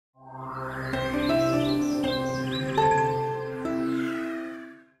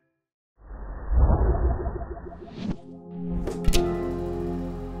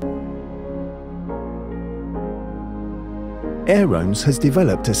Aerones has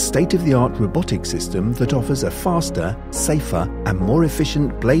developed a state-of-the-art robotic system that offers a faster, safer and more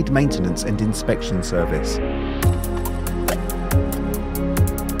efficient blade maintenance and inspection service.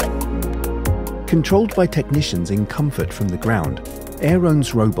 Controlled by technicians in comfort from the ground,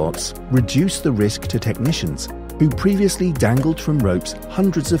 Aerones robots reduce the risk to technicians who previously dangled from ropes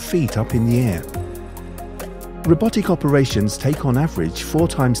hundreds of feet up in the air. Robotic operations take on average 4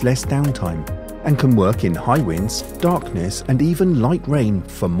 times less downtime and can work in high winds, darkness and even light rain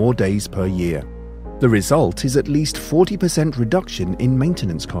for more days per year. The result is at least 40% reduction in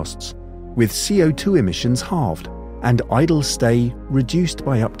maintenance costs, with CO2 emissions halved and idle stay reduced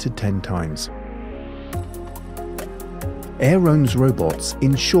by up to 10 times. Aerones robots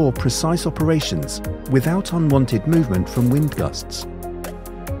ensure precise operations without unwanted movement from wind gusts.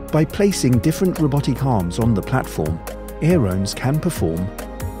 By placing different robotic arms on the platform, Aerones can perform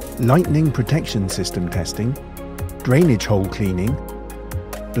lightning protection system testing, drainage hole cleaning,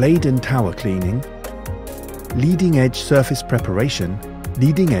 blade and tower cleaning, leading edge surface preparation,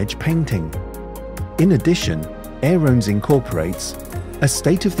 leading edge painting. In addition, Aerones incorporates a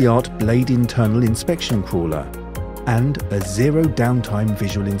state-of-the-art blade internal inspection crawler and a zero downtime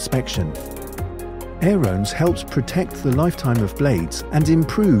visual inspection. Aerones helps protect the lifetime of blades and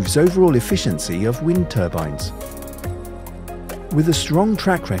improves overall efficiency of wind turbines. With a strong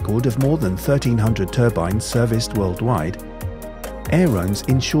track record of more than 1,300 turbines serviced worldwide, Aerones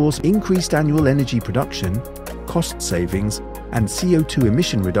ensures increased annual energy production, cost savings and CO2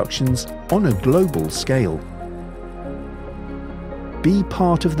 emission reductions on a global scale. Be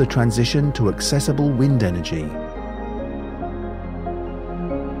part of the transition to accessible wind energy.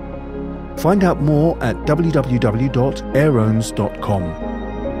 Find out more at www.aerones.com.